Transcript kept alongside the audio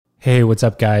Hey, what's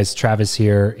up, guys? Travis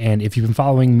here. And if you've been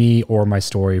following me or my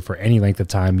story for any length of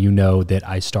time, you know that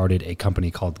I started a company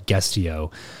called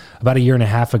Guestio about a year and a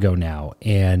half ago now.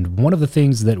 And one of the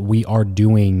things that we are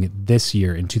doing this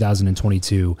year in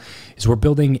 2022 is we're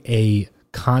building a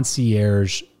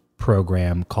concierge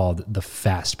program called the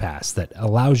Fast Pass that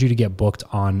allows you to get booked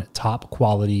on top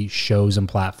quality shows and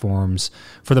platforms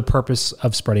for the purpose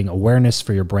of spreading awareness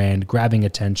for your brand, grabbing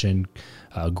attention,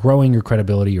 growing your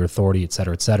credibility, your authority, et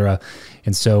cetera, et cetera.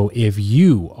 And so if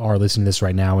you are listening to this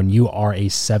right now and you are a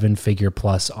 7-figure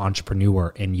plus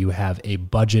entrepreneur and you have a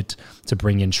budget to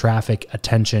bring in traffic,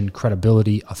 attention,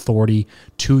 credibility, authority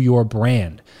to your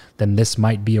brand, then this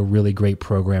might be a really great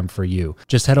program for you.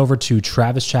 Just head over to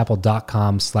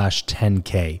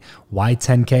travischappell.com/10K. Why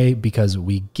 10K? Because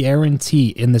we guarantee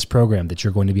in this program that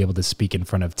you're going to be able to speak in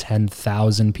front of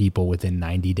 10,000 people within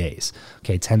 90 days.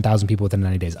 Okay, 10,000 people within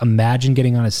 90 days. Imagine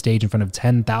getting on a stage in front of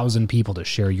 10,000 people to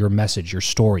share your message, your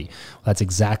story. Well, that's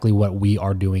exactly what we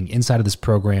are doing inside of this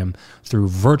program through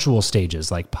virtual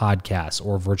stages like podcasts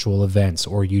or virtual events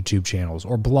or YouTube channels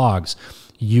or blogs.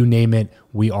 You name it,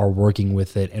 we are working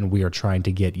with it, and we are trying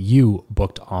to get you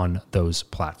booked on those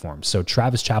platforms. So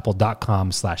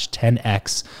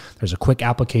travischappell.com/10X. There's a quick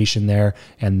application there,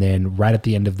 and then right at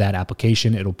the end of that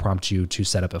application, it'll prompt you to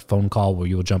set up a phone call where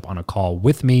you'll jump on a call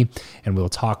with me, and we'll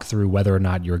talk through whether or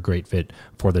not you're a great fit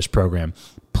for this program.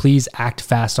 Please act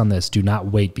fast on this. Do not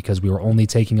wait, because we are only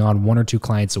taking on 1 or 2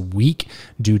 clients a week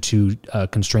due to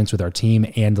constraints with our team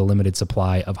and the limited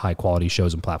supply of high quality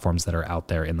shows and platforms that are out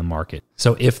there in the market.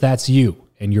 So if that's you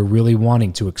and you're really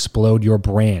wanting to explode your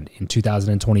brand in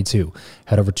 2022,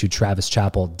 head over to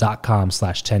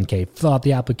travischappell.com/10K, fill out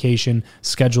the application,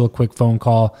 schedule a quick phone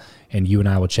call, and you and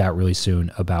I will chat really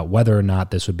soon about whether or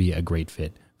not this would be a great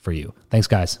fit for you. Thanks,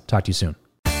 guys. Talk to you soon.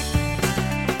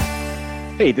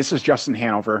 Hey, this is Justin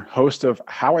Hanover, host of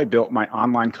How I Built My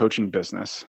Online Coaching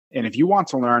Business. And if you want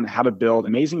to learn how to build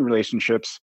amazing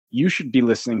relationships, you should be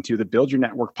listening to the Build Your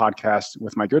Network podcast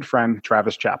with my good friend,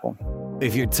 Travis Chappell.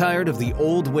 If you're tired of the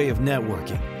old way of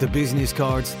networking, the business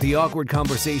cards, the awkward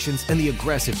conversations, and the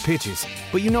aggressive pitches,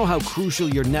 but you know how crucial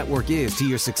your network is to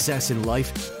your success in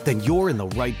life, then you're in the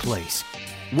right place.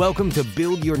 Welcome to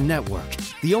Build Your Network,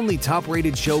 the only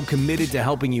top-rated show committed to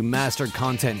helping you master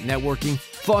content networking,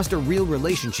 foster real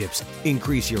relationships,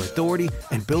 increase your authority,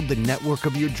 and build the network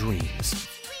of your dreams.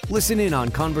 Listen in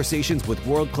on conversations with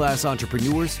world-class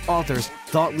entrepreneurs, authors,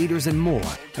 thought leaders, and more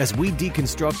as we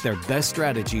deconstruct their best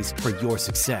strategies for your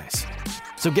success.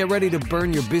 So get ready to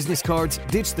burn your business cards,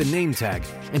 ditch the name tag,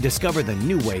 and discover the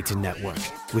new way to network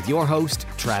with your host,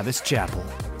 Travis Chappell.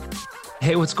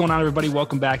 Hey, what's going on, everybody?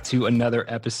 Welcome back to another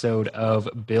episode of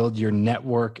Build Your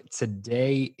Network.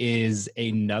 Today is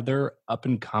another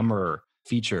up-and-comer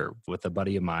feature with a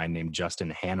buddy of mine named Justin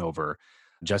Hanover.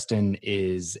 Justin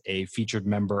is a featured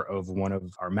member of one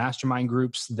of our mastermind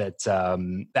groups that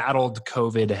battled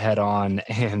COVID head-on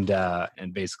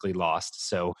and basically lost.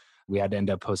 So we had to end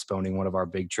up postponing one of our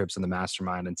big trips in the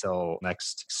mastermind until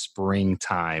next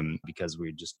springtime because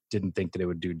we just didn't think that it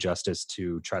would do justice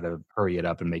to try to hurry it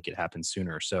up and make it happen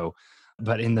sooner. So,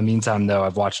 but in the meantime, though,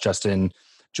 I've watched Justin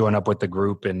join up with the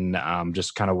group and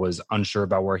just kind of was unsure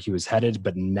about where he was headed,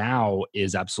 but now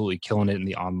is absolutely killing it in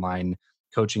the online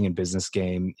coaching and business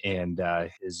game. And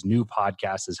his new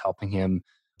podcast is helping him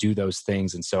do those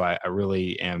things. And so I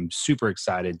really am super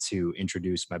excited to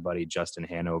introduce my buddy, Justin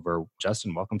Hanover.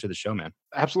 Justin, welcome to the show, man.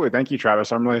 Absolutely. Thank you,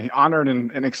 Travis. I'm really honored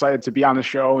and excited to be on the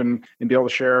show and be able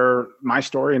to share my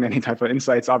story and any type of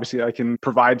insights, obviously, I can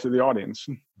provide to the audience.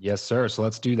 Yes, sir. So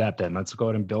let's do that then. Let's go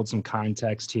ahead and build some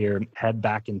context here, head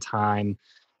back in time.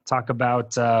 Talk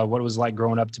about what it was like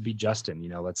growing up to be Justin.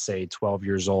 Let's say 12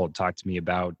 years old. Talk to me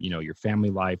about, your family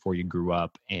life, where you grew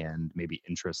up, and maybe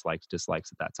interests, likes,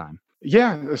 dislikes at that time.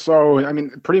 Yeah. So,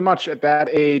 pretty much at that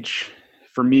age,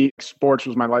 for me, sports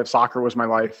was my life. Soccer was my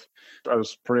life. I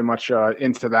was pretty much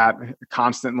into that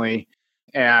constantly.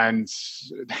 And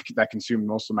that consumed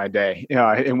most of my day,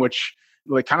 in which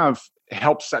really kind of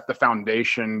helped set the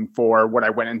foundation for what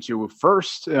I went into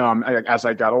first as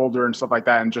I got older and stuff like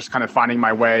that, and just kind of finding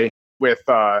my way with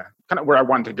kind of where I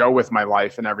wanted to go with my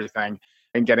life and everything,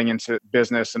 and getting into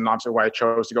business, and obviously why I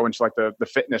chose to go into like the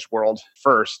fitness world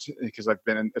first, because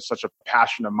it's such a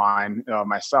passion of mine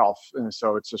myself. And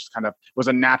so it's just kind of was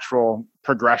a natural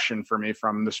progression for me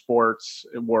from the sports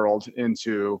world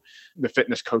into the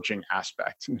fitness coaching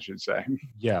aspect, I should say.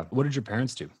 Yeah. What did your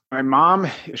parents do? My mom,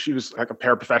 she was like a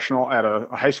paraprofessional at a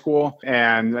high school,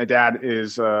 and my dad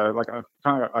is like a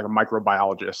kind of like a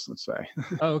microbiologist, let's say.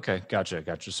 Oh, okay. Gotcha.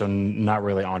 So not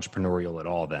really entrepreneurial at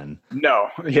all then. No,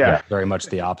 yeah. Very much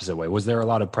the opposite way. Was there a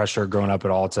lot of pressure growing up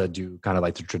at all to do kind of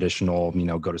like the traditional,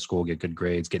 go to school, get good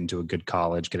grades, get into a good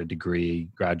college, get a degree,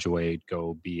 graduate,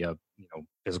 go be a,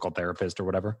 physical therapist or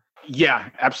whatever? Yeah,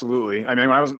 absolutely. I mean,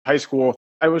 when I was in high school,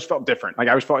 I always felt different. Like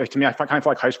I always felt like, to me, I kind of felt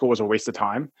like high school was a waste of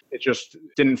time. It just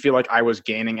didn't feel like I was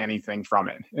gaining anything from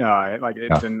it.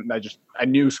 I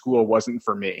knew school wasn't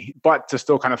for me, but to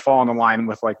still kind of fall in the line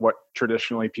with like what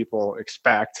traditionally people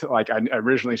expect. Like I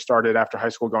originally started after high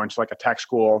school going to like a tech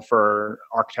school for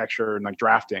architecture and like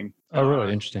drafting. Oh,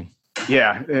 really? Interesting.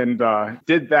 Yeah. And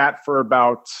did that for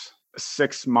about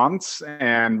 6 months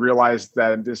and realized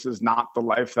that this is not the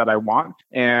life that I want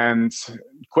and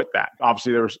quit that.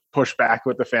 Obviously there was pushback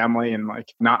with the family and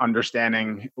like not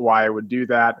understanding why I would do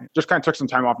that. Just kind of took some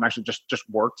time off and actually just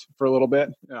worked for a little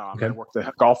bit. Okay. I worked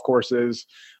at golf courses.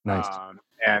 Nice.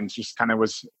 And just kind of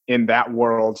was in that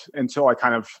world until I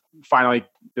kind of finally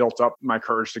built up my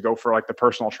courage to go for like the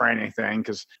personal training thing.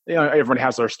 Because, everyone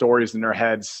has their stories in their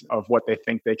heads of what they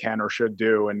think they can or should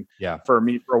do. And for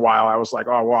me, for a while, I was like,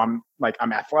 oh, well,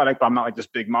 I'm athletic, but I'm not like this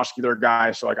big muscular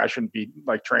guy. So like, I shouldn't be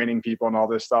like training people and all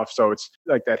this stuff. So it's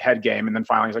like that head game. And then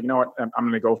finally he's like, you know what, I'm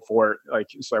going to go for it. Like,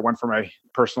 so I went for my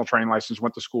personal training license,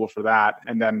 went to school for that,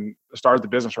 and then started the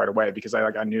business right away because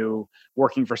I knew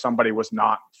working for somebody was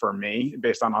not for me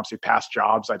based on obviously past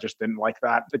jobs. I just didn't like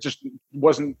that. It just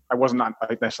I was not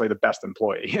like necessarily the best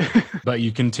employee. But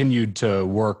you continued to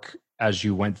work as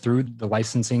you went through the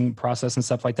licensing process and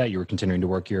stuff like that. You were continuing to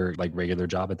work your like regular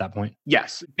job at that point?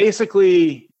 Yes.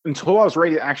 Basically until I was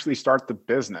ready to actually start the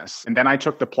business. And then I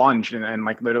took the plunge and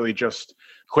like literally just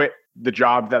quit the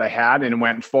job that I had and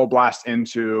went full blast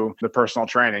into the personal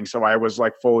training. So I was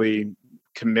like fully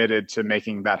committed to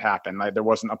making that happen. Like there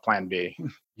wasn't a plan B.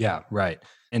 Yeah, right.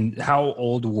 And how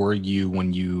old were you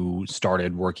when you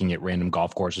started working at random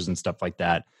golf courses and stuff like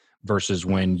that versus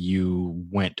when you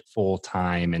went full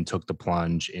time and took the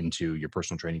plunge into your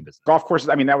personal training business? Golf courses,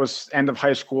 I mean, that was end of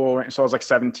high school. So I was like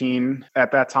 17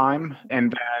 at that time.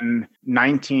 And then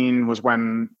 19 was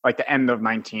when, like the end of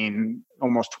 19,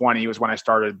 almost 20 was when I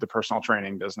started the personal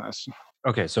training business.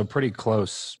 Okay. So pretty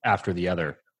close after the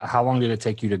other. How long did it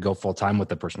take you to go full time with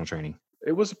the personal training?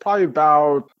 It was probably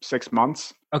about 6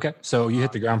 months. Okay. So you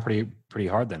hit the ground pretty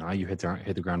hard then, huh? You hit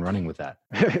the ground running with that.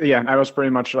 Yeah. I was pretty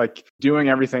much like doing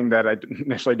everything that I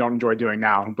necessarily don't enjoy doing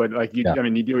now, but like, you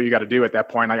do what you got to do at that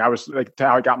point. Like I was like,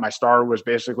 how I got my start was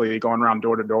basically going around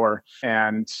door to door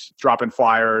and dropping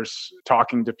flyers,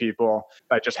 talking to people.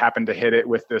 I just happened to hit it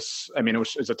with this. I mean,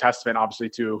 it's a testament obviously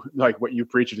to like what you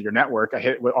preach to your network. I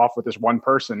hit it off with this one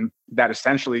person that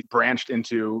essentially branched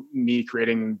into me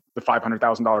creating the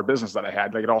 $500,000 business that I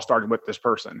had. Like it all started with this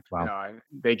person. Wow.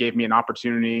 They gave me an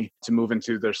opportunity to move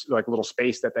into their like little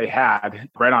space that they had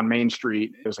right on Main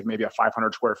Street. It was like maybe a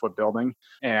 500 square foot building,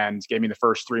 and gave me the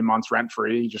first 3 months rent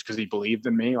free just because he believed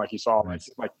in me. Like he saw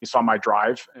like he saw my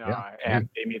drive and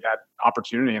gave me that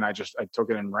opportunity, and I took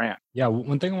it and ran. Yeah.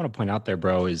 One thing I want to point out there,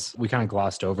 bro, is we kind of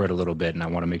glossed over it a little bit, and I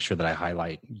want to make sure that I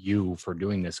highlight you for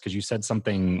doing this because you said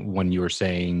something when you were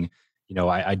saying,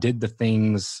 I did the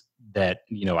things that,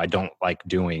 I don't like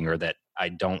doing or that I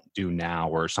don't do now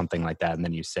or something like that. And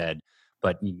then you said,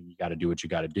 but you got to do what you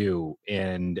got to do.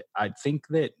 And I think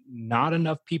that not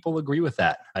enough people agree with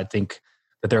that. I think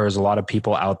that there is a lot of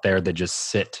people out there that just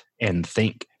sit and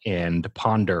think and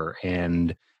ponder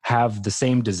and have the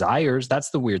same desires.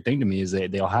 That's the weird thing to me is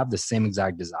they'll have the same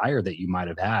exact desire that you might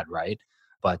have had, right?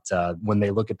 But when they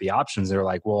look at the options, they're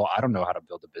like, well, I don't know how to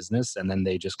build a business. And then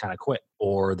they just kind of quit.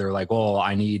 Or they're like, well,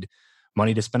 I need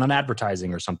money to spend on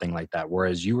advertising or something like that.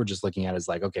 Whereas you were just looking at it as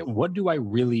like, okay, what do I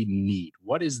really need?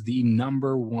 What is the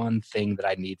number one thing that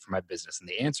I need for my business? And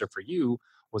the answer for you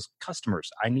was customers.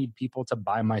 I need people to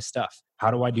buy my stuff. How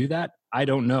do I do that? I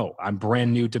don't know. I'm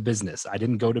brand new to business. I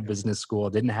didn't go to business school.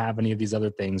 Didn't have any of these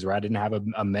other things, or I didn't have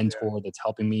a mentor that's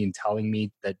helping me and telling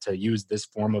me that to use this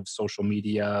form of social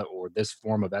media or this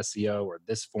form of SEO or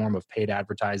this form of paid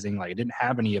advertising. Like I didn't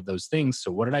have any of those things.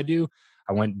 So what did I do?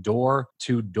 I went door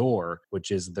to door, which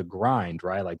is the grind,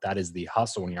 right? Like that is the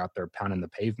hustle when you're out there pounding the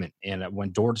pavement. And I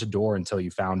went door to door until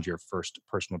you found your first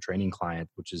personal training client,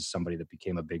 which is somebody that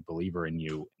became a big believer in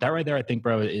you. That right there, I think,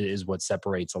 bro, is what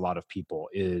separates a lot of people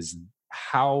is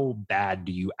how bad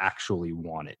do you actually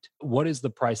want it? What is the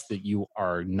price that you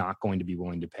are not going to be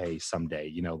willing to pay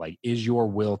someday? Like is your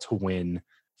will to win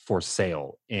for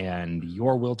sale? And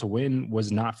your will to win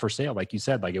was not for sale. Like you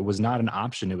said, like it was not an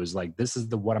option. It was like, this is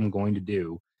what I'm going to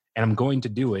do. and I'm going to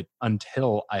do it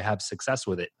until I have success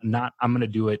with it. Not I'm going to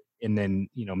do it and then,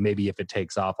 maybe if it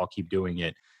takes off, I'll keep doing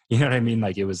it. You know what I mean?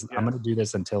 Like I'm going to do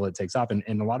this until it takes off.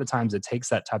 And a lot of times it takes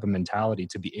that type of mentality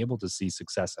to be able to see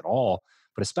success at all,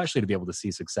 but especially to be able to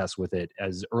see success with it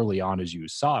as early on as you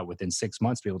saw it within 6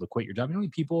 months, to be able to quit your job. You know,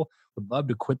 people would love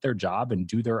to quit their job and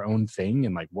do their own thing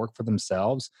and like work for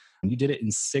themselves. And you did it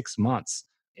in 6 months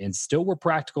and still were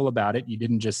practical about it. You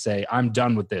didn't just say, I'm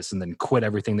done with this, and then quit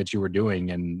everything that you were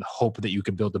doing and hope that you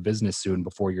could build a business soon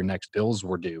before your next bills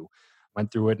were due. Went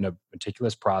through it in a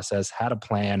meticulous process, had a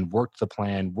plan, worked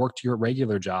your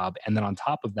regular job. And then on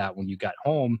top of that, when you got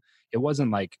home, it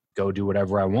wasn't like, go do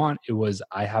whatever I want. It was,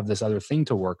 I have this other thing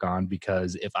to work on,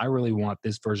 because if I really want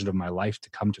this version of my life to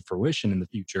come to fruition in the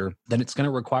future, then it's going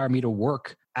to require me to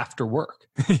work after work.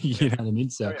 You know what I mean?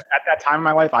 So at that time in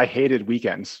my life, I hated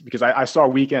weekends, because I saw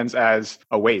weekends as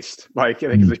a waste. Like, to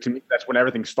me, that's when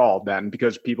everything stalled then,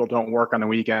 because people don't work on the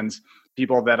weekends.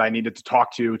 People that I needed to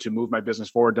talk to move my business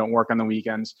forward don't work on the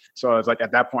weekends. So it's like,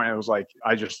 at that point, it was like,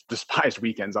 I just despised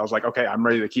weekends. I was like, okay, I'm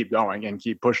ready to keep going and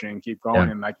keep pushing and keep going.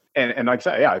 Yeah. And like I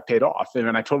said, yeah, it paid off.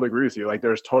 And I totally agree with you. Like,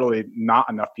 there's totally not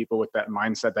enough people with that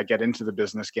mindset that get into the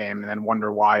business game and then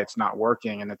wonder why it's not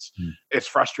working. And it's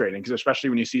frustrating, because especially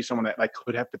when you see someone that like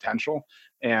could have potential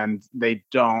and they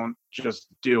don't just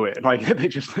do it. Like they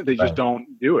just don't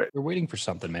do it. They're waiting for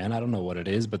something, man. I don't know what it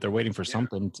is, but they're waiting for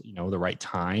something, the right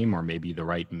time, or maybe the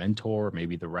right mentor,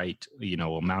 maybe the right,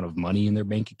 amount of money in their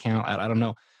bank account. I don't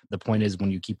know. The point is,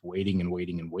 when you keep waiting and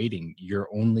waiting and waiting, you're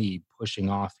only pushing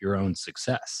off your own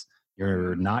success.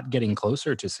 You're not getting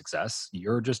closer to success.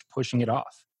 You're just pushing it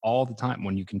off all the time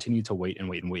when you continue to wait and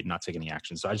wait and wait and not take any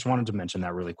action. So I just wanted to mention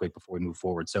that really quick before we move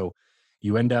forward. So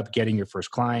you end up getting your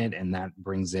first client, and that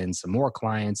brings in some more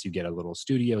clients. You get a little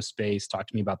studio space. Talk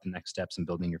to me about the next steps in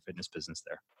building your fitness business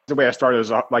there. The way I started was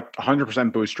like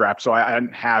 100% bootstrap. So I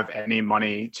didn't have any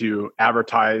money to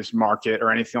advertise, market,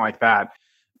 or anything like that.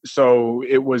 So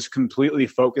it was completely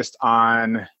focused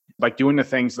on like doing the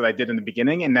things that I did in the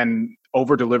beginning, and then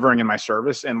over delivering in my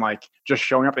service, and like just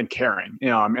showing up and caring,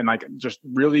 and like just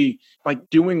really like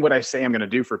doing what I say I'm going to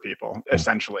do for people,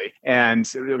 essentially.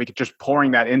 And like just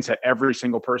pouring that into every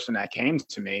single person that came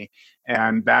to me.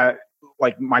 And that,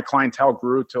 like, my clientele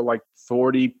grew to like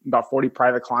about 40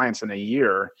 private clients in a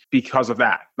year because of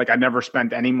that. Like, I never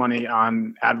spent any money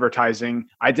on advertising.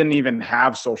 I didn't even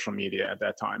have social media at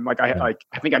that time. Like I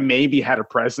think I maybe had a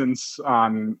presence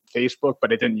on Facebook,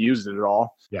 but I didn't use it at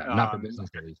all. Yeah, not the business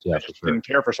page. Yeah, I just didn't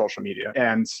care for social media,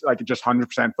 and like just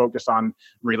 100% focused on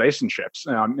relationships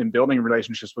and building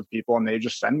relationships with people, and they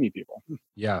just send me people.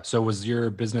 Yeah. So was your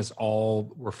business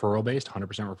all referral based? 100%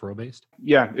 referral based?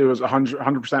 Yeah, it was 100%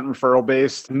 referral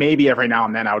based. Maybe every now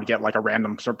and then I would get like a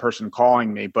random person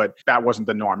calling me, but that wasn't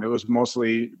the norm. It was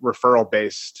mostly referral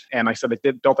based. And like I said,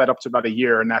 I built that up to about a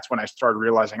year. And that's when I started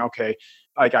realizing, okay,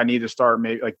 like I need to start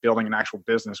maybe like building an actual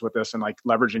business with this and like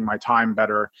leveraging my time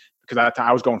better. Because at that time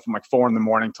I was going from like 4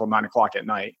 a.m. till 9 o'clock at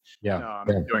night,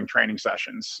 doing training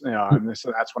sessions. And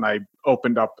so that's when I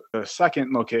opened up the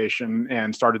second location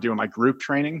and started doing like group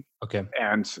training. Okay.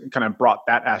 And kind of brought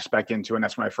that aspect into, and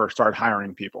that's when I first started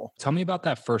hiring people. Tell me about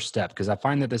that first step, because I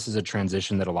find that this is a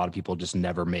transition that a lot of people just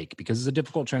never make, because it's a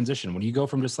difficult transition. When you go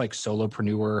from just like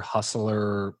solopreneur,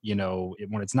 hustler,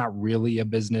 when it's not really a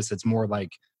business, it's more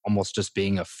like almost just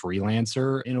being a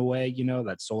freelancer in a way,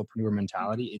 that solopreneur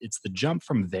mentality. It's the jump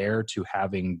from there to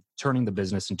turning the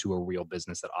business into a real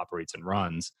business that operates and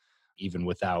runs, even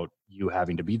without you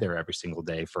having to be there every single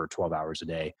day for 12 hours a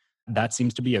day. That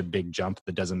seems to be a big jump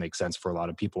that doesn't make sense for a lot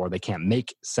of people, or they can't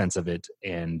make sense of it.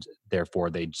 And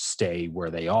therefore they stay where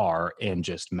they are and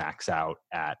just max out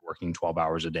at working 12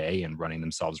 hours a day and running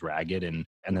themselves ragged and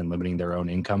then limiting their own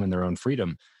income and their own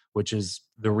freedom, which is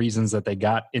the reasons that they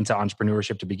got into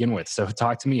entrepreneurship to begin with. So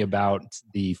talk to me about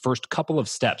the first couple of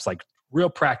steps, like real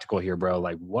practical here, bro.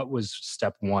 Like, what was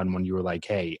step one when you were like,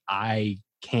 hey, I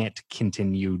can't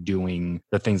continue doing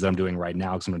the things that I'm doing right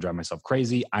now because I'm going to drive myself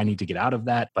crazy. I need to get out of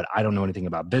that, but I don't know anything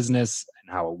about business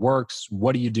and how it works.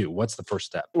 What do you do? What's the first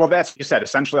step? Well, that's, you said,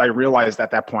 essentially I realized at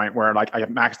that point where like I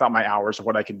maxed out my hours of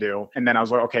what I could do. And then I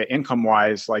was like, okay, income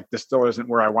wise, like this still isn't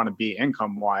where I want to be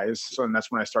income wise. So then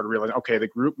that's when I started realizing, okay, the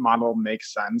group model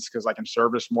makes sense because I can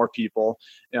service more people,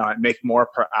 make more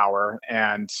per hour,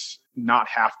 and not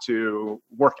have to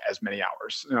work as many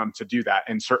hours to do that.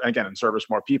 And and service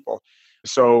more people.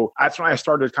 So that's when I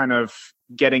started kind of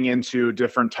getting into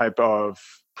different type of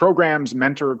programs,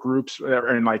 mentor groups,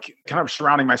 and like kind of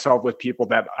surrounding myself with people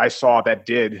that I saw that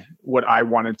did what I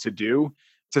wanted to do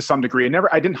to some degree.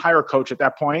 I didn't hire a coach at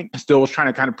that point. I still was trying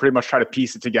to kind of pretty much try to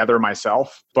piece it together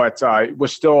myself, but I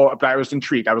was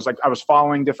intrigued. I was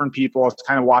following different people,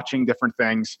 kind of watching different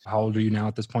things. How old are you now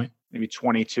at this point? Maybe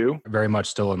 22. Very much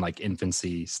still in like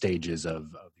infancy stages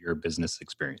of your business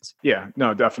experience. Yeah,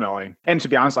 no, definitely. And to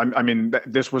be honest,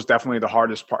 this was definitely the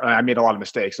hardest part. I made a lot of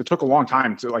mistakes. It took a long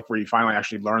time to like where you finally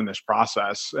actually learn this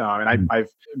process. I've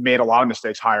made a lot of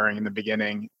mistakes hiring in the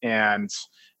beginning, and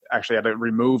actually had to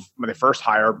remove my first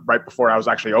hire right before I was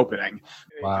actually opening.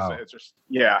 Wow. It's just,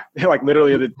 like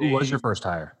literally. Who was your first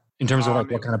hire in terms of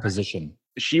like what kind of position?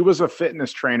 She was a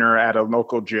fitness trainer at a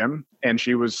local gym, and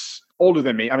she was older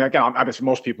than me. I mean, again, obviously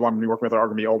most people I'm going to be working with are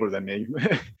going to be older than me.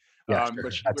 Yeah, sure.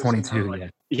 But At 22,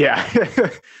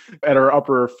 at her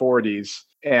upper 40s.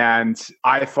 And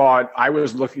I thought I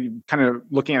was looking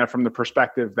at it from the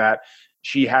perspective that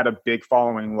she had a big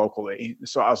following locally.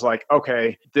 So I was like,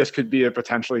 okay, this could be a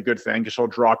potentially good thing because she'll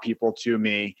draw people to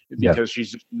me because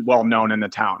she's well known in the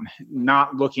town.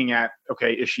 Not looking at,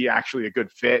 okay, is she actually a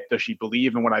good fit? Does she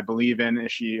believe in what I believe in?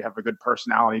 Does she have a good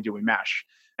personality? Do we mesh?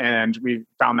 And we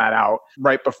found that out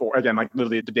right before, again, like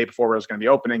literally the day before I was going to be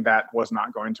opening, that was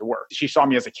not going to work. She saw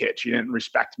me as a kid. She didn't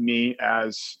respect me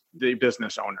as the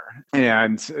business owner.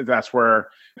 And that's where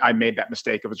I made that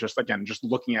mistake of just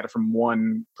looking at it from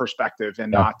one perspective and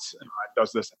not,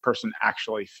 does this person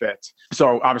actually fit?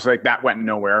 So obviously that went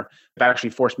nowhere. That actually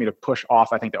forced me to push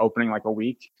off, I think, the opening like a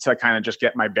week to kind of just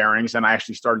get my bearings. And I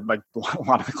actually started like a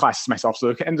lot of the classes myself. So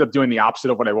it ended up doing the opposite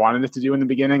of what I wanted it to do in the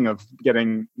beginning, of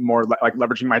getting more like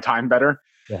leveraging my time better.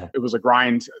 Yeah. It was a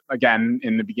grind again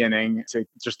in the beginning to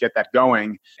just get that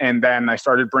going. And then I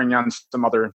started bringing on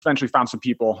eventually found some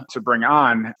people to bring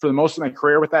on. For the most of my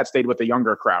career with that, stayed with the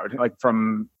younger crowd, like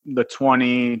from the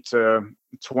 20 to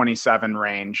 27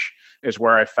 range is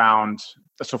where I found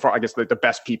so far, I guess, the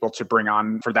best people to bring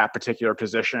on for that particular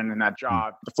position and that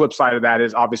job. The flip side of that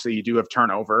is obviously you do have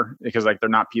turnover because like they're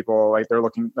not people like they're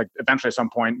looking like eventually at some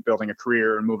point building a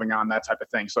career and moving on, that type of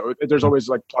thing. So there's always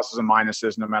like pluses and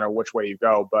minuses no matter which way you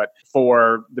go. But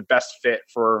for the best fit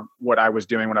for what I was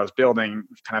doing when I was building,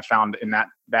 kind of found in that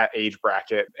age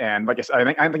bracket. And like I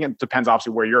said, I think it depends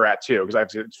obviously where you're at too,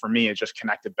 because for me, it just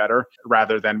connected better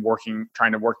rather than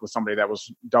trying to work with somebody that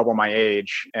was double my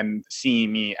age and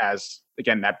seeing me as,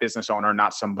 again, that business owner,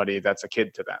 not somebody that's a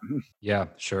kid to them. Yeah,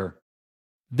 sure.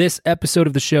 This episode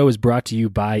of the show is brought to you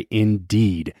by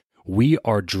Indeed. We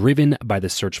are driven by the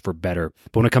search for better.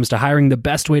 But when it comes to hiring, the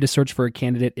best way to search for a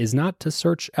candidate is not to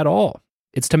search at all.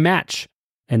 It's to match,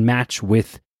 and match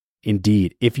with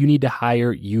Indeed. If you need to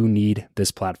hire, you need this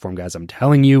platform, guys. I'm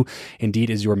telling you, Indeed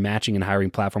is your matching and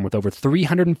hiring platform with over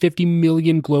 350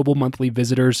 million global monthly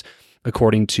visitors,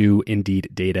 according to Indeed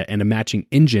data, and a matching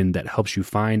engine that helps you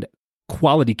find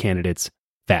quality candidates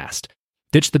fast.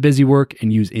 Ditch the busy work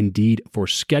and use Indeed for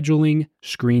scheduling,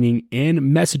 screening, and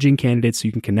messaging candidates so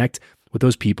you can connect with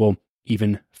those people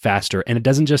even faster. And it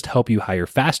doesn't just help you hire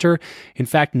faster. In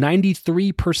fact,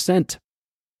 93%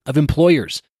 of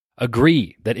employers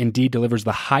agree that Indeed delivers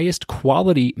the highest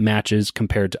quality matches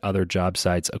compared to other job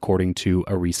sites, according to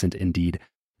a recent Indeed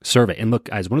survey. And look,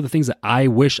 guys, one of the things that I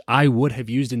wish I would have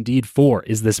used Indeed for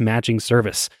is this matching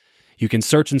service. You can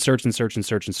search and search and search and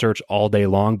search and search all day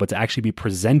long, but to actually be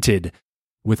presented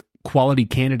with quality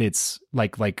candidates,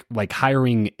 like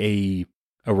hiring a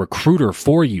recruiter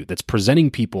for you that's presenting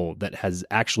people that has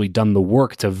actually done the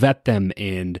work to vet them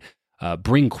and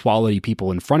bring quality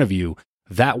people in front of you,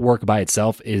 that work by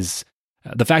itself is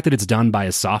the fact that it's done by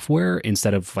a software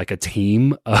instead of like a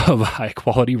team of high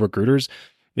quality recruiters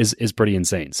is pretty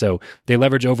insane. So they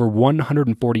leverage over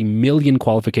 140 million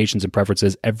qualifications and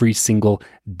preferences every single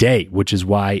day, which is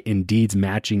why Indeed's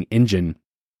matching engine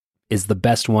is the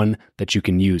best one that you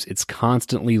can use. It's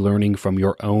constantly learning from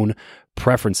your own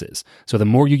preferences. So the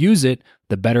more you use it,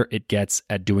 the better it gets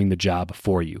at doing the job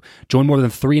for you. Join more than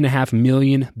 3.5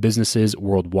 million businesses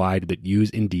worldwide that use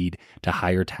Indeed to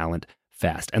hire talent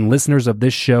fast. And listeners of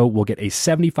this show will get a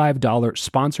 $75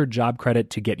 sponsored job credit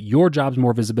to get your jobs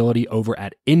more visibility over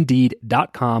at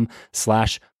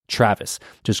Indeed.com/Travis.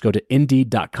 Just go to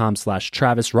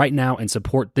Indeed.com/Travis right now and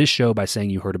support this show by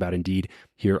saying you heard about Indeed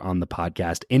here on the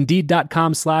podcast.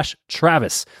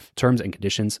 Indeed.com/Travis. Terms and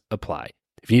conditions apply.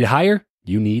 If you need to hire,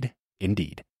 you need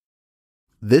Indeed.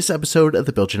 This episode of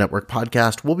the Build Your Network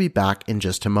podcast will be back in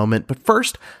just a moment, but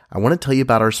first, I want to tell you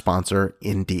about our sponsor,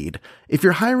 Indeed. If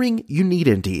you're hiring, you need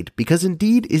Indeed, because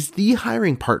Indeed is the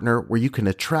hiring partner where you can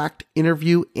attract,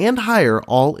 interview, and hire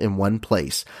all in one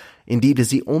place. Indeed is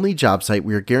the only job site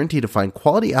where you're guaranteed to find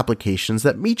quality applications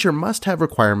that meet your must-have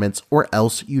requirements, or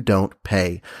else you don't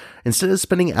pay. Instead of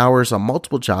spending hours on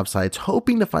multiple job sites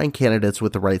hoping to find candidates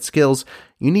with the right skills,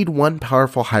 you need one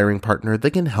powerful hiring partner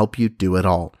that can help you do it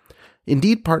all.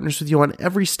 Indeed partners with you on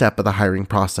every step of the hiring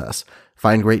process.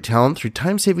 Find great talent through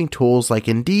time-saving tools like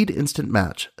Indeed Instant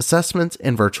Match, assessments,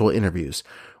 and virtual interviews.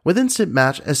 With Instant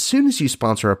Match, as soon as you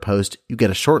sponsor a post, you get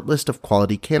a short list of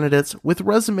quality candidates with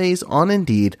resumes on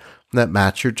Indeed that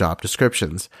match your job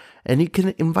descriptions, and you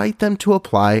can invite them to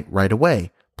apply right away.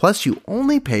 Plus, you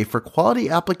only pay for quality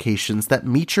applications that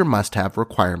meet your must-have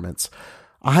requirements.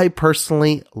 I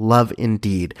personally love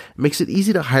Indeed. It makes it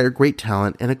easy to hire great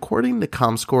talent, and according to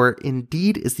ComScore,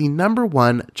 Indeed is the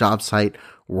 #1 job site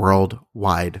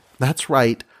worldwide. That's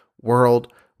right,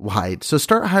 worldwide. So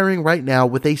start hiring right now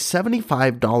with a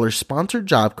 $75 sponsored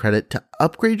job credit to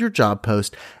upgrade your job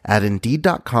post at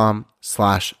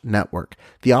Indeed.com/network.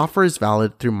 The offer is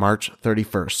valid through March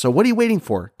 31st. So what are you waiting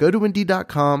for? Go to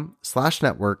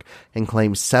Indeed.com/network and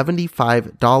claim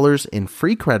 $75 in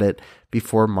free credit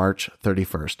before March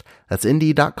 31st. That's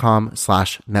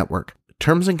Indeed.com/network.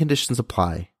 Terms and conditions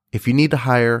apply. If you need to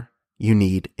hire, you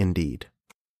need Indeed.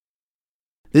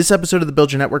 This episode of the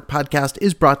Build Your Network podcast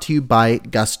is brought to you by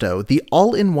Gusto, the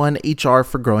all-in-one HR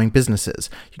for growing businesses.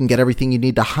 You can get everything you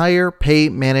need to hire, pay,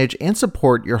 manage, and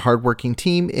support your hardworking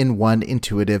team in one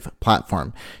intuitive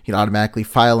platform. You can automatically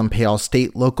file and pay all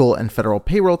state, local, and federal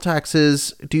payroll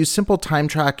taxes, do simple time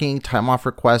tracking, time off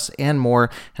requests, and more,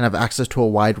 and have access to a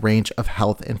wide range of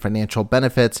health and financial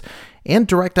benefits, and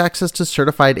direct access to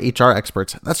certified HR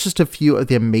experts. That's just a few of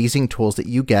the amazing tools that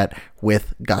you get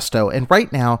with Gusto. And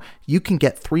right now, you can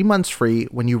get 3 months free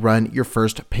when you run your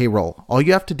first payroll. All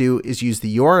you have to do is use the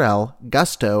URL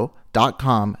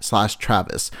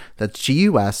gusto.com/Travis. That's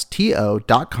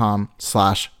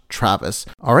GUSTO.com/Travis.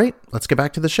 All right, let's get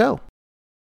back to the show.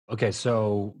 Okay,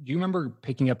 so do you remember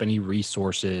picking up any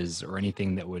resources or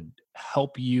anything that would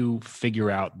help you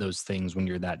figure out those things when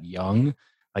you're that young?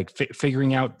 Like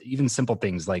figuring out even simple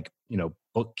things like,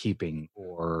 bookkeeping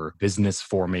or business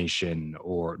formation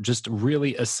or just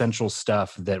really essential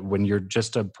stuff that when you're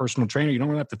just a personal trainer, you don't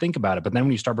really have to think about it. But then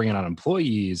when you start bringing on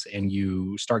employees and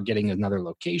you start getting another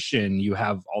location, you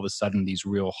have all of a sudden these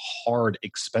real hard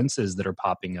expenses that are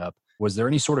popping up. Was there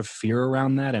any sort of fear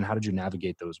around that? And how did you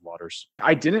navigate those waters?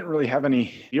 I didn't really have any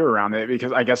fear around it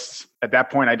because I guess at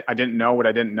that point, I didn't know what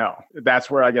I didn't know.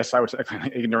 That's where I guess I would say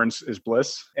ignorance is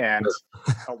bliss, and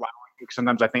allowing,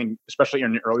 sometimes I think, especially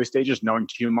in the early stages, knowing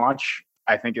too much,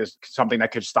 I think is something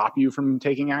that could stop you from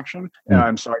taking action.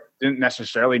 So I didn't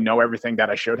necessarily know everything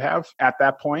that I should have at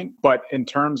that point. But in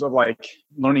terms of like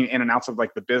learning in and outs of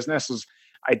like the business,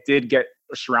 I did get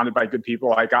surrounded by good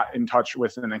people. I got in touch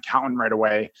with an accountant right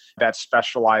away that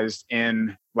specialized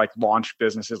in like launch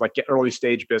businesses, like early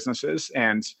stage businesses.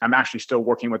 And I'm actually still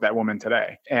working with that woman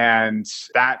today. And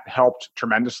that helped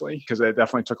tremendously because it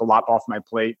definitely took a lot off my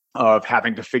plate of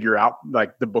having to figure out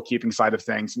like the bookkeeping side of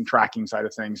things and tracking side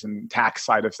of things and tax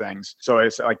side of things. So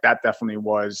it's like that definitely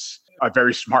was a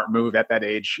very smart move at that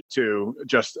age to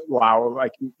just allow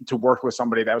like to work with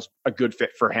somebody that was a good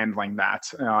fit for handling that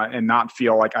and not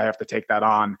feel like I have to take that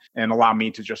on, and allow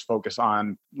me to just focus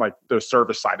on like the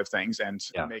service side of things and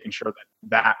making sure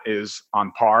that is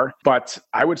on par. But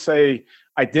I would say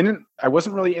I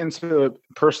wasn't really into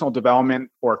personal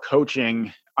development or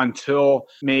coaching until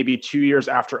maybe 2 years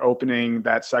after opening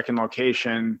that second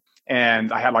location.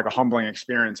 And I had like a humbling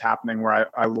experience happening where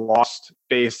I lost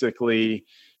basically,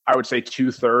 I would say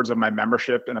 2/3 of my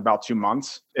membership in about 2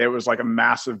 months. It was like a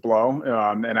massive blow.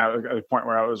 And at a point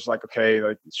where I was like, okay,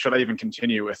 like, should I even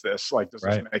continue with this? Like, does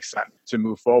this make sense to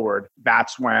move forward?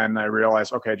 That's when I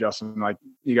realized, okay, Justin, like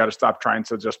you got to stop trying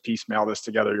to just piecemeal this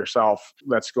together yourself.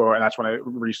 Let's go. And that's when I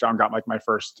reached out and got like my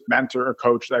first mentor or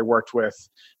coach that I worked with,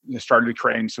 started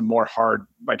creating some more hard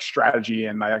like strategy.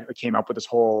 And I came up with this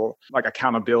whole like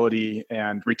accountability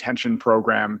and retention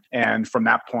program. And from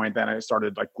that point, then I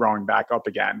started like growing back up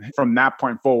again. From that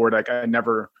point forward, like I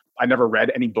never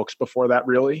read any books before that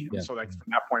really. Yeah. So like from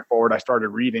that point forward, I started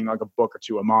reading like a book or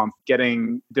two a month,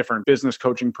 getting different business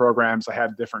coaching programs. I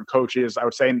had different coaches. I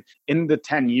would say in the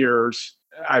 10 years,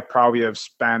 I probably have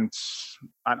spent,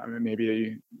 I don't know,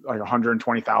 maybe like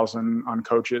 120,000 on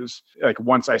coaches. Like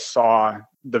once I saw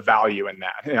the value in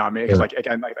that, you know what I mean? Because like,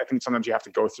 again, like I think sometimes you have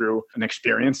to go through an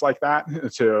experience like that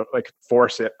to like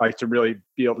force it, like to really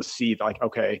be able to see like,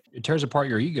 okay. It tears apart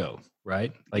your ego,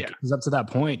 right? Like because up to that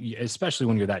point, especially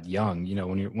when you're that young, you know,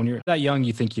 when you're that young,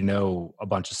 you think you know a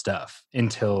bunch of stuff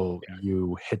until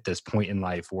you hit this point in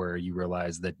life where you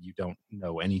realize that you don't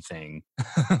know anything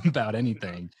about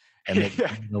anything. And then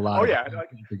Yeah. a lot Oh of yeah.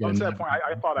 Like, up to that point,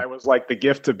 I thought I was like the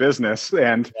gift to business,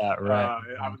 and yeah, right.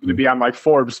 I was going to be on like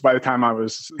Forbes by the time I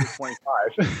was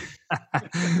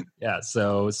 25. Yeah.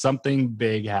 So something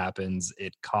big happens.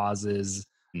 It causes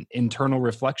an internal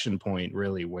reflection point,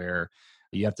 really, where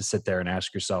you have to sit there and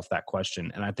ask yourself that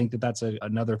question. And I think that that's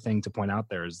another thing to point out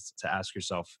there, is to ask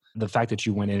yourself the fact that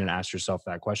you went in and asked yourself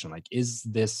that question, like, is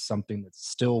this something that's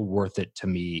still worth it to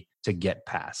me to get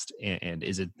past? And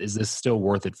is this still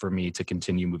worth it for me to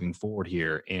continue moving forward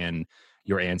here? And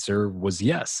your answer was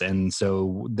yes. And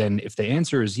so then if the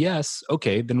answer is yes,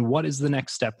 okay, then what is the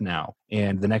next step now?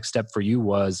 And the next step for you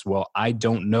was, well, I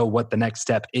don't know what the next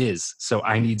step is. So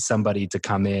I need somebody to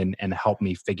come in and help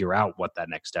me figure out what that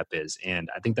next step is. And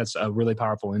I think that's a really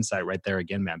powerful insight right there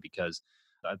again, man, because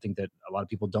I think that a lot of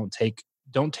people don't take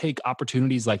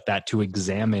opportunities like that to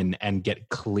examine and get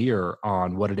clear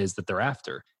on what it is that they're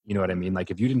after. You know what I mean?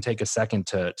 Like if you didn't take a second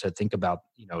to think about,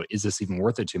 is this even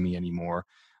worth it to me anymore?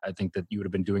 I think that you would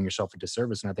have been doing yourself a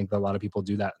disservice. And I think that a lot of people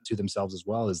do that to themselves as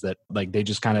well, is that like they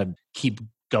just kind of keep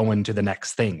going to the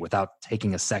next thing without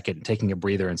taking a second, taking a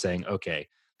breather and saying, okay,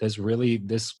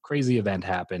 this crazy event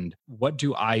happened. What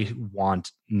do I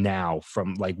want now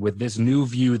from like with this new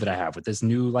view that I have, with this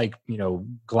new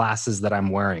glasses that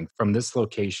I'm wearing from this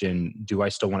location? Do I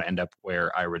still want to end up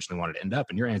where I originally wanted to end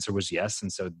up? And your answer was yes.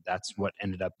 And so that's what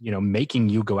ended up, making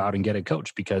you go out and get a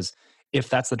coach, because if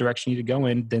that's the direction you need to go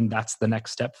in, then that's the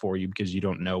next step for you, because you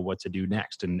don't know what to do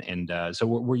next. So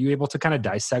were you able to kind of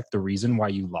dissect the reason why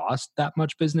you lost that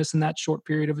much business in that short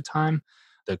period of a time?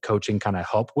 The coaching kind of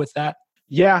help with that?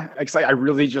 Yeah, I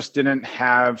really just didn't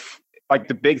have, like,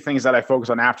 the big things that I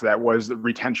focused on after that was the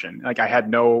retention. Like I had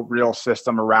no real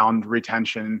system around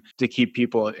retention to keep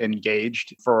people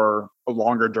engaged for a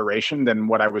longer duration than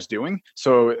what I was doing.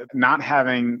 So not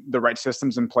having the right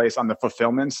systems in place on the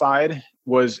fulfillment side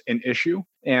was an issue.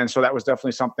 And so that was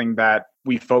definitely something that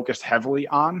we focused heavily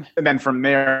on. And then from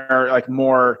there, like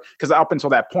more, because up until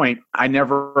that point, I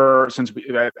never,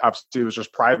 obviously it was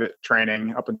just private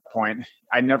training up until that point,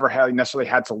 I never necessarily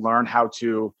had to learn how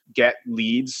to get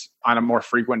leads on a more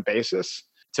frequent basis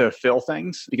to fill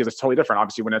things, because it's totally different,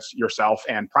 obviously, when it's yourself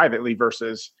and privately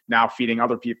versus now feeding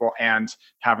other people and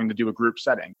having to do a group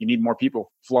setting. You need more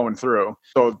people flowing through.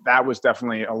 So that was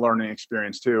definitely a learning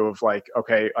experience too, of like,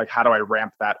 okay, like how do I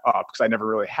ramp that up? Because I never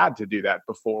really had to do that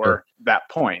before that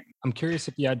point. I'm curious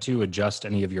if you had to adjust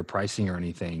any of your pricing or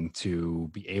anything to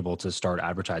be able to start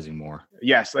advertising more.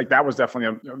 Yes, like that was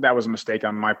definitely a mistake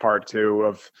on my part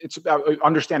too. It's about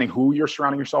understanding who you're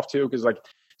surrounding yourself to, because like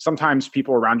sometimes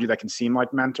people around you that can seem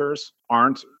like mentors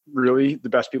aren't really the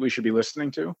best people you should be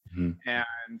listening to. Mm-hmm.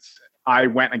 And I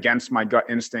went against my gut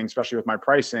instinct, especially with my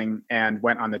pricing, and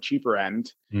went on the cheaper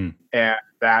end. And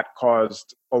that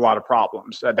caused a lot of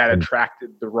problems. That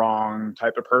attracted the wrong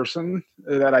type of person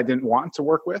that I didn't want to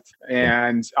work with.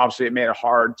 And obviously it made it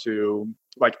hard to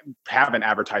like have an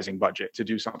advertising budget to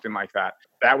do something like that.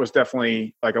 That was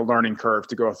definitely like a learning curve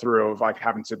to go through, of like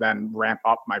having to then ramp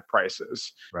up my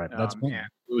prices. Right. That's and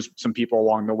lose some people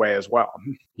along the way as well.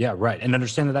 Yeah, right. And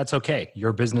understand that that's okay.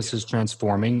 Your business is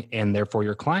transforming, and therefore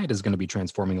your client is going to be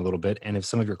transforming a little bit. And if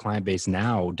some of your client base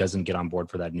now doesn't get on board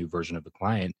for that new version of the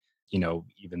client,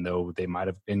 even though they might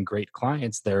have been great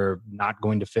clients, they're not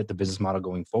going to fit the business model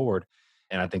going forward.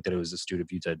 And I think that it was astute of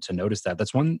you to notice that.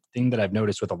 That's one thing that I've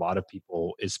noticed with a lot of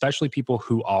people, especially people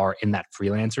who are in that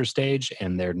freelancer stage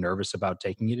and they're nervous about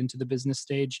taking it into the business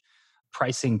stage.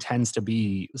 Pricing tends to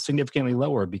be significantly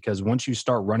lower, because once you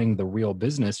start running the real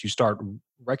business, you start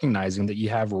recognizing that you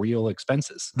have real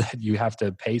expenses, that you have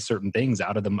to pay certain things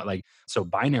out of them. Like, so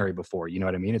binary before, you know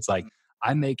what I mean? It's like,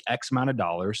 I make X amount of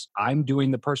dollars. I'm doing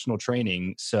the personal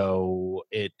training, so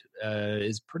it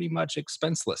is pretty much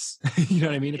expenseless. You know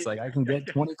what I mean? It's like I can get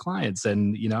 20 clients,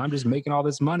 and I'm just making all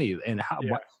this money. And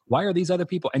why are these other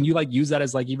people? And you like use that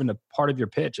as like even a part of your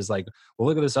pitch is like, well,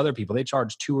 look at this other people. They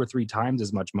charge 2 or 3 times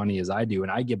as much money as I do,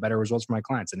 and I get better results for my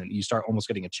clients. And then you start almost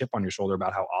getting a chip on your shoulder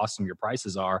about how awesome your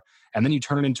prices are. And then you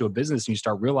turn it into a business, and you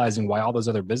start realizing why all those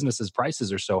other businesses'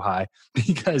 prices are so high,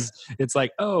 because it's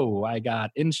like, oh, I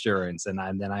got insurance, and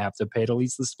then I have to pay to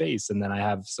lease the space, and then I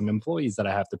have some employees that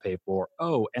I have to pay for.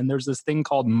 Oh, and there's this thing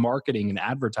called marketing and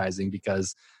advertising,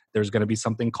 because there's going to be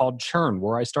something called churn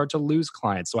where I start to lose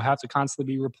clients. So I have to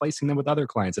constantly be replacing them with other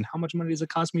clients. And how much money does it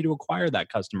cost me to acquire that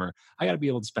customer? I got to be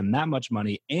able to spend that much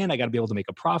money, and I got to be able to make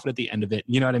a profit at the end of it.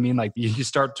 You know what I mean? Like you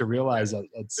start to realize at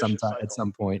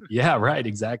some point. Yeah, right.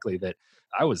 Exactly. That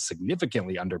I was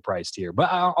significantly underpriced here. But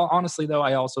honestly, though,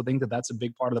 I also think that that's a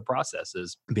big part of the process,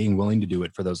 is being willing to do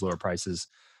it for those lower prices.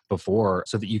 before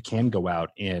so that you can go out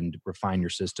and refine your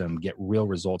system, get real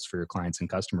results for your clients and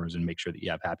customers, and make sure that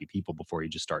you have happy people before you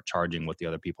just start charging what the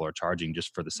other people are charging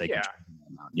just for the sake of charging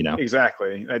them out, you know?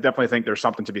 Exactly. I definitely think there's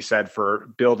something to be said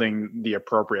for building the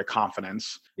appropriate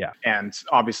confidence. Yeah. And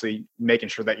obviously making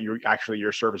sure that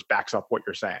your service backs up what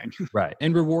you're saying. Right.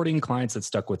 And rewarding clients that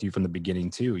stuck with you from the beginning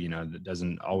too. You know, that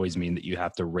doesn't always mean that you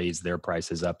have to raise their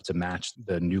prices up to match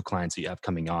the new clients that you have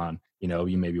coming on. You know,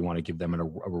 you maybe want to give them a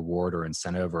reward or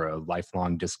incentive or a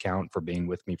lifelong discount for being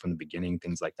with me from the beginning,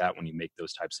 things like that when you make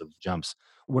those types of jumps.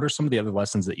 What are some of the other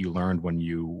lessons that you learned when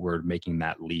you were making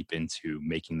that leap into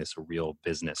making this a real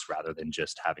business rather than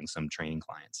just having some training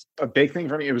clients? A big thing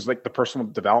for me, it was like the personal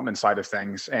development side of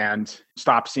things and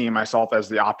stop seeing myself as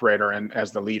the operator and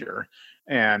as the leader.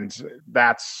 And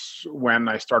that's when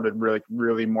I started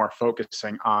really more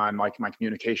focusing on like my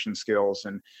communication skills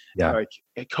and like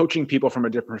coaching people from a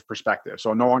different perspective.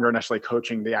 So no longer necessarily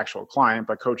coaching the actual client,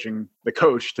 but coaching the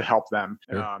coach to help them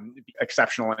be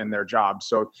exceptional in their job.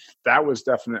 So that was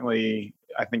definitely,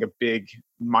 I think, a big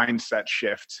mindset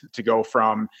shift to go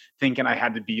from thinking I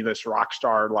had to be this rock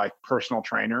star, like personal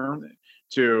trainer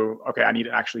to, okay, I need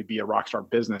to actually be a rock star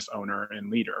business owner and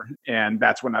leader. And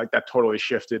that's when that totally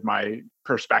shifted my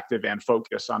perspective and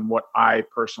focus on what I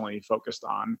personally focused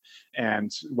on,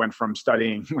 and went from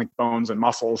studying like bones and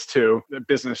muscles to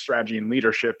business strategy and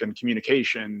leadership and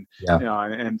communication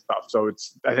and stuff. So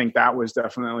I think that was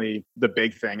definitely the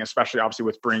big thing, especially obviously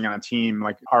with bringing on a team.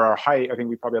 Like our height, I think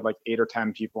we probably had like 8 or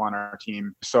 10 people on our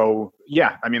team. So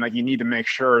yeah, I mean, like you need to make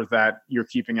sure that you're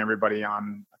keeping everybody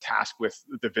on task with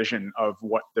the vision of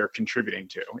what they're contributing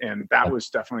to. And that was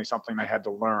definitely something I had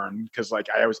to learn, because like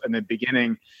I was in the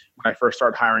beginning, when I first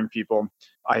started hiring people,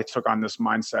 I took on this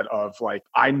mindset of like,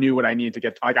 I knew what I needed to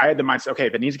get. Like I had the mindset, okay,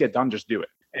 if it needs to get done, just do it.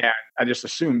 And I just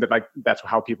assumed that like, that's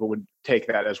how people would take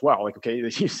that as well. Like, okay, you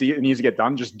see it needs to get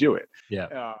done, just do it. Yeah.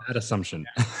 That assumption.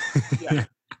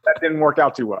 That didn't work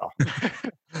out too well.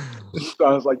 So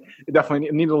I was like, it definitely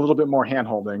needed a little bit more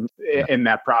hand-holding in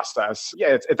that process.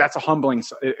 Yeah, that's a humbling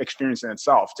experience in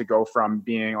itself, to go from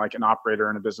being like an operator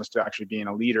in a business to actually being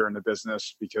a leader in the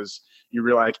business, because you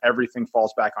realize everything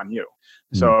falls back on you.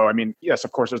 So, I mean, yes,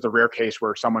 of course, there's the rare case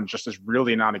where someone just is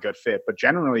really not a good fit. But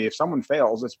generally, if someone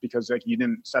fails, it's because like you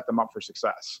didn't set them up for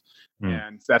success.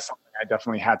 And that's something I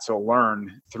definitely had to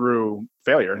learn through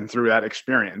failure and through that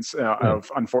experience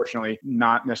of unfortunately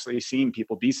not necessarily seeing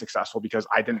people be successful because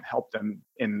I didn't help them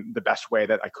in the best way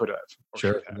that I could have.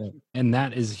 Sure. And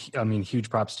that is, I mean, huge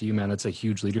props to you, man. That's a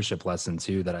huge leadership lesson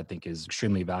too, that I think is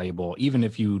extremely valuable. Even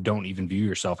if you don't even view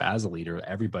yourself as a leader,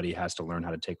 everybody has to learn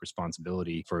how to take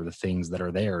responsibility for the things that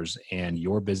are theirs, and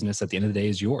your business at the end of the day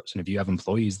is yours. And if you have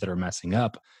employees that are messing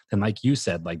up, then like you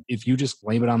said, like if you just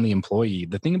blame it on the employee,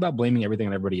 the thing about blaming everything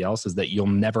on everybody else is that you'll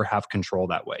never have control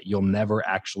that way. You'll never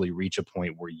actually reach a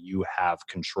point where you have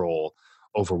control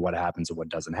over what happens and what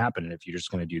doesn't happen. And if you're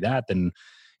just going to do that, then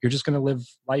you're just going to live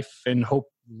life and hope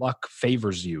luck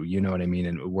favors you. You know what I mean?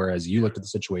 And whereas you looked at the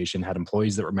situation, had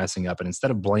employees that were messing up, and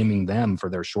instead of blaming them for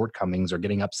their shortcomings or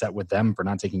getting upset with them for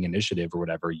not taking initiative or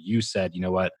whatever, you said, you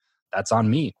know what? That's on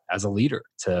me as a leader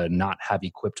to not have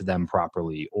equipped them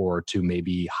properly, or to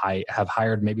maybe have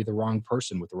hired maybe the wrong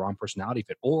person with the wrong personality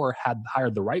fit, or had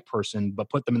hired the right person but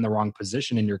put them in the wrong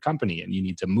position in your company, and you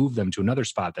need to move them to another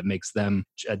spot that makes them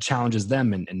challenges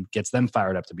them and gets them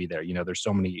fired up to be there. You know, there's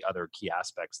so many other key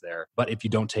aspects there. But if you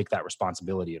don't take that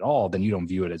responsibility at all, then you don't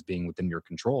view it as being within your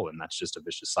control, and that's just a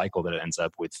vicious cycle that it ends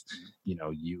up with. You know,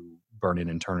 you burning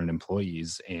and turning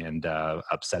employees and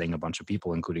upsetting a bunch of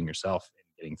people, including yourself,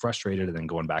 getting frustrated, and then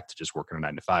going back to just working a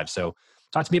 9 to 5. So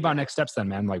talk to me about next steps then,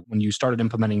 man. Like when you started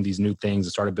implementing these new things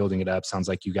and started building it up, sounds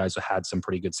like you guys had some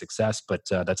pretty good success, but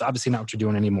that's obviously not what you're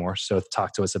doing anymore. So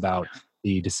talk to us about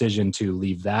the decision to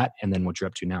leave that and then what you're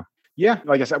up to now. Yeah,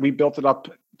 like I said, we built it up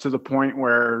to the point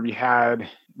where we had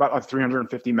about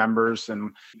 350 members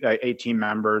and 18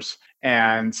 members.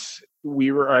 And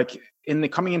we were like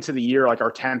coming into the year, like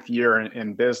our 10th year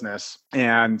in business.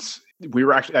 And we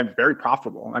were actually very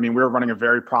profitable. I mean, we were running a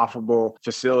very profitable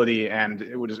facility, and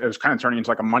it was kind of turning into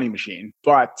like a money machine,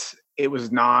 but it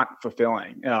was not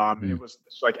fulfilling. It was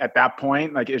like at that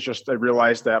point, like it's just, I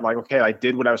realized that like, okay, I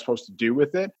did what I was supposed to do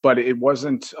with it, but it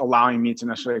wasn't allowing me to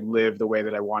necessarily live the way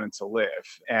that I wanted to live.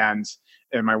 And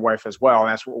my wife as well. And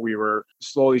that's what we were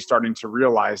slowly starting to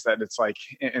realize, that it's like,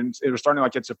 and it was starting to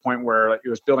like get to a point where like, it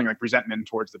was building like resentment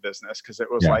towards the business, because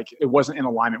it was like, it wasn't in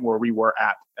alignment where we were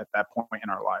at that point in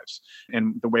our lives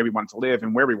and the way we wanted to live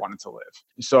and where we wanted to live.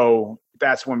 So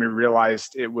that's when we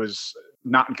realized it was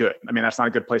not good. I mean, that's not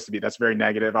a good place to be. That's very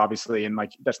negative, obviously. And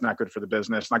like, that's not good for the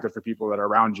business, not good for people that are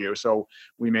around you. So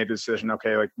we made the decision,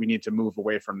 okay, like we need to move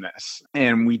away from this.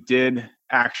 And we did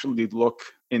actually look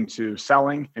into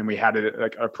selling, and we had it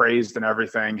like appraised and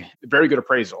everything, very good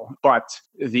appraisal. But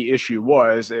the issue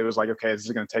was, it was like, okay, this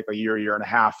is going to take a year and a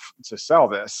half to sell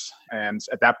this. And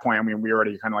at that point, I mean, we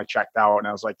already kind of like checked out, and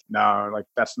I was like, no, like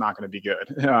that's not going to be good.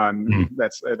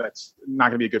 That's not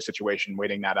going to be a good situation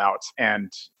waiting that out. And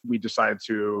we decided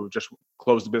to just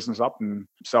close the business up and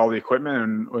sell the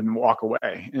equipment and walk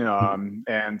away.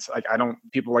 And like,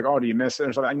 people are like, oh, do you miss it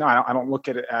or something? No, I don't look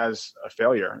at it as a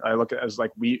failure. I look at it as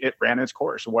like, it ran its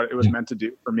course, what it was meant to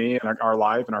do for me and our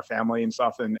life and our family and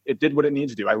stuff. And it did what it needed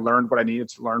to do. I learned what I needed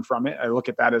to learn from it. I look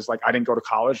at that as like, I didn't go to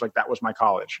college. Like that was my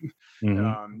college.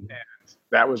 And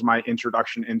that was my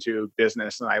introduction into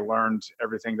business. And I learned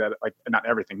everything that, like, not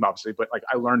everything, obviously, but like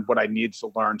I learned what I needed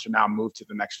to learn to now move to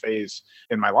the next phase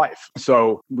in my life.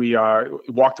 So we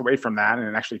walked away from that, and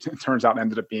it actually turns out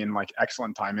ended up being like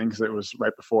excellent timing, because it was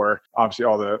right before obviously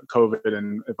all the COVID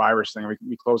and the virus thing.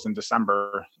 We closed in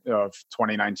December of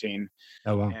 2019.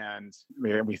 Oh, wow. And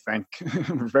we're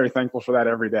very thankful for that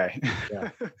every day.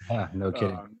 Yeah, no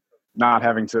kidding. Not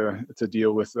having to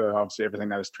deal with obviously everything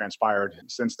that has transpired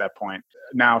since that point.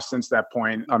 Now, since that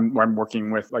point, I'm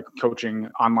working with like coaching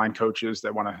online coaches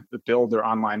that want to build their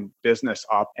online business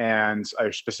up. And I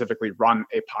specifically run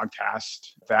a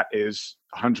podcast that is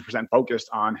 100% focused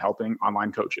on helping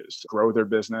online coaches grow their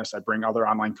business. I bring other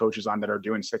online coaches on that are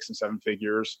doing 6 and 7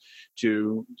 figures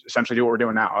to essentially do what we're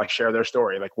doing now, like share their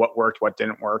story, like what worked, what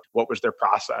didn't work, what was their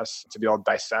process, to be able to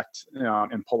dissect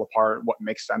and pull apart what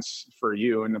makes sense for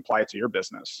you and apply it to your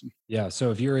business. Yeah.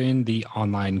 So if you're in the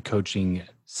online coaching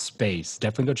space,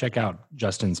 definitely go check out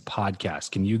Justin's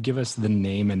podcast. Can you give us the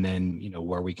name and then,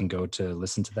 where we can go to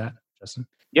listen to that, Justin?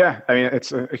 Yeah, I mean,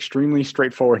 it's an extremely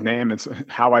straightforward name. It's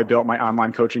how I built my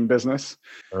online coaching business.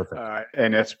 Perfect.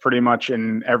 And it's pretty much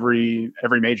in every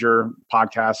major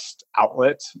podcast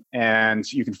outlet. And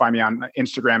you can find me on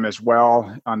Instagram as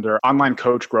well under Online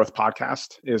Coach Growth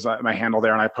Podcast is my handle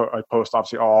there. And I post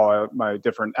obviously all my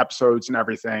different episodes and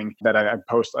everything that I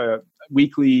post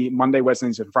weekly, Monday,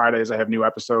 Wednesdays, and Fridays. I have new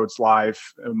episodes live.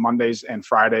 Mondays and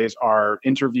Fridays are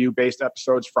interview-based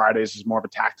episodes. Fridays is more of a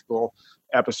tactical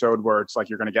episode where it's like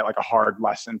you're going to get like a hard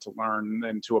lesson to learn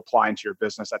and to apply into your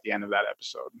business at the end of that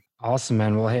episode. Awesome,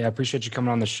 man. Well, hey, I appreciate you coming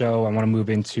on the show. I want to move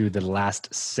into the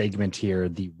last segment here,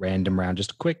 the random round.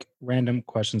 Just quick random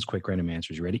questions, quick random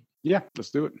answers. You ready? Yeah,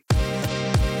 let's do it.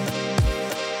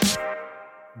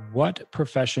 What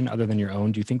profession other than your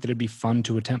own do you think that it'd be fun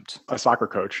to attempt? A soccer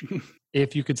coach.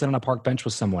 If you could sit on a park bench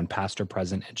with someone, past or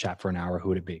present, and chat for an hour, who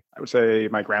would it be? I would say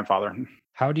my grandfather.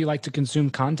 How do you like to consume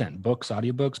content? Books,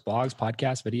 audiobooks, blogs,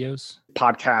 podcasts, videos?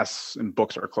 Podcasts and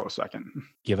books are a close second.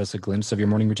 Give us a glimpse of your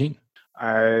morning routine.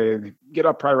 I get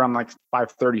up probably around like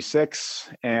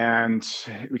 5:36, and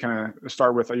we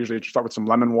I usually start with some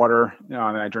lemon water,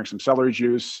 and then I drink some celery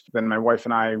juice. Then my wife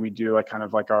and I, we do like kind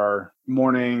of like our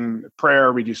morning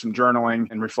prayer. We do some journaling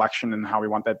and reflection and how we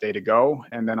want that day to go.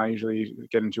 And then I usually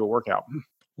get into a workout.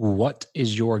 What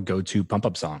is your go-to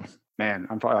pump-up song? Man,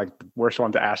 I'm probably like the worst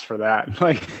one to ask for that.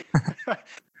 Like,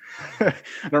 I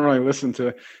don't really listen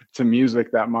to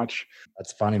music that much.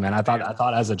 That's funny, man. I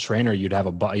thought as a trainer you'd have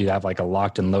like a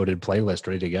locked and loaded playlist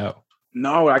ready to go.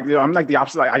 No, I'm like the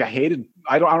opposite.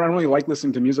 I don't really like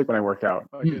listening to music when I work out.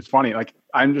 Like, It's funny. Like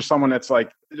I'm just someone that's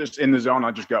like just in the zone.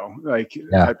 I'll just go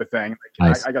type of thing. Like,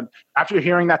 nice. I got after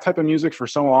hearing that type of music for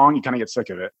so long, you kind of get sick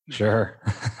of it. Sure.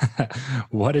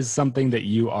 What is something that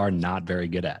you are not very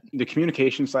good at? The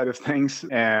communication side of things.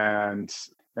 And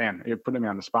man, you're putting me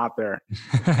on the spot there.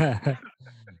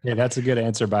 Yeah, that's a good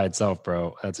answer by itself,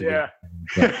 bro. That's a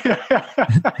good.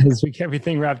 As we get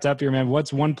everything wrapped up here, man,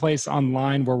 what's one place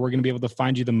online where we're going to be able to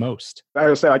find you the most? I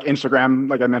would say like Instagram,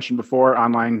 like I mentioned before,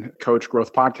 Online Coach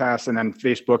Growth Podcast, and then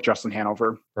Facebook, Justin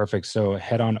Hanover. Perfect. So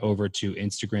head on over to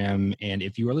Instagram. And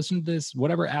if you are listening to this,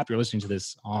 whatever app you're listening to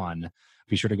this on,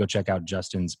 be sure to go check out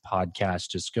Justin's podcast.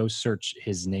 Just go search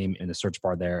his name in the search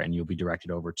bar there, and you'll be directed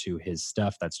over to his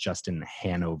stuff. That's Justin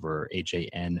Hanover,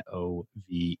 Hanover.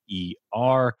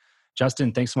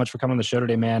 Justin, thanks so much for coming on the show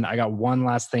today, man. I got one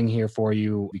last thing here for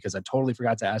you because I totally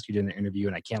forgot to ask you during the interview,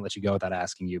 and I can't let you go without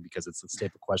asking you because it's the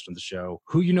staple question of the show.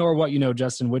 Who you know or what you know,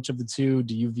 Justin, which of the two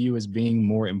do you view as being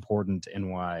more important and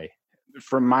why?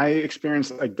 From my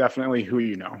experience, like definitely who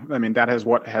you know. I mean, that is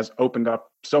what has opened up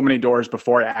so many doors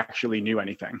before I actually knew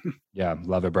anything. Yeah,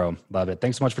 love it, bro. Love it.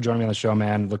 Thanks so much for joining me on the show,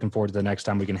 man. Looking forward to the next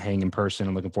time we can hang in person.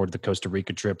 I'm looking forward to the Costa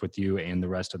Rica trip with you and the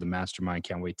rest of the mastermind.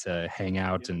 Can't wait to hang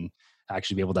out and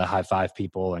actually be able to high five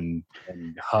people and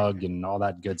hug and all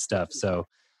that good stuff. So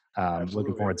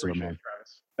Looking forward to it, man.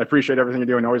 I appreciate everything you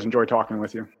do and always enjoy talking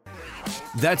with you.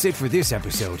 That's it for this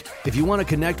episode. If you want to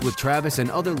connect with Travis and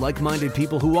other like-minded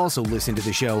people who also listen to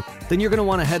the show, then you're going to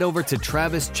want to head over to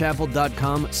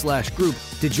travischappell.com/group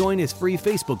to join his free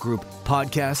Facebook group,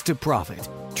 Podcast to Profit.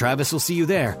 Travis will see you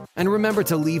there. And remember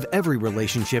to leave every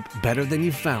relationship better than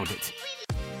you found it.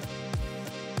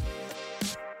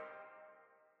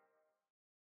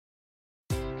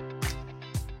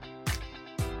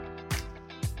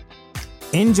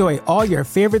 Enjoy all your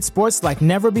favorite sports like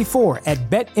never before at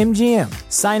BetMGM.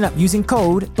 Sign up using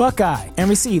code Buckeye and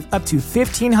receive up to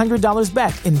 $1,500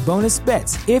 back in bonus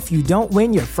bets if you don't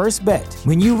win your first bet.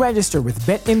 When you register with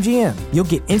BetMGM, you'll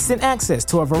get instant access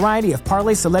to a variety of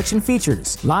parlay selection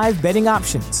features, live betting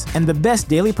options, and the best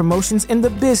daily promotions in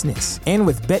the business. And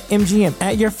with BetMGM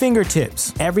at your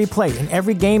fingertips, every play and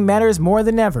every game matters more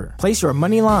than ever. Place your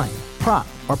money line, prop,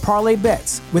 or parlay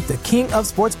bets with the king of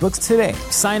sportsbooks today.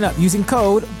 Sign up using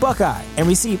code Buckeye and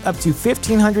receive up to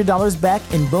 $1,500 back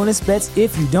in bonus bets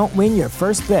if you don't win your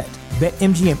first bet.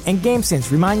 BetMGM and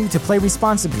GameSense remind you to play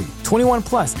responsibly. 21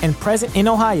 plus and present in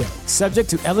Ohio, subject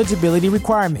to eligibility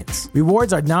requirements.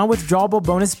 Rewards are non-withdrawable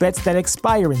bonus bets that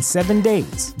expire in 7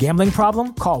 days. Gambling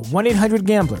problem? Call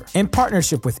 1-800-GAMBLER. In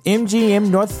partnership with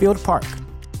MGM Northfield Park.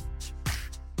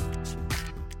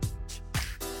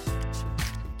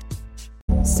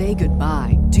 Say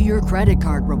goodbye to your credit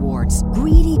card rewards.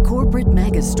 Greedy corporate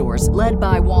mega stores, led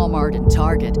by Walmart and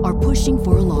Target, are pushing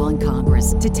for a law in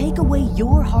Congress to take away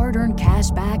your hard-earned cash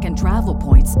back and travel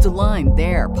points to line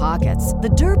their pockets. The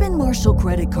Durbin-Marshall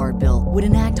credit card bill would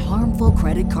enact harmful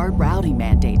credit card routing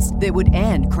mandates that would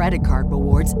end credit card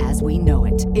rewards as we know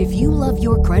it. If you love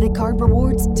your credit card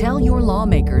rewards, tell your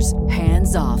lawmakers,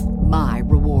 hands off my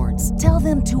rewards. Tell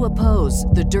them to oppose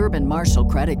the Durbin-Marshall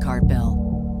credit card bill.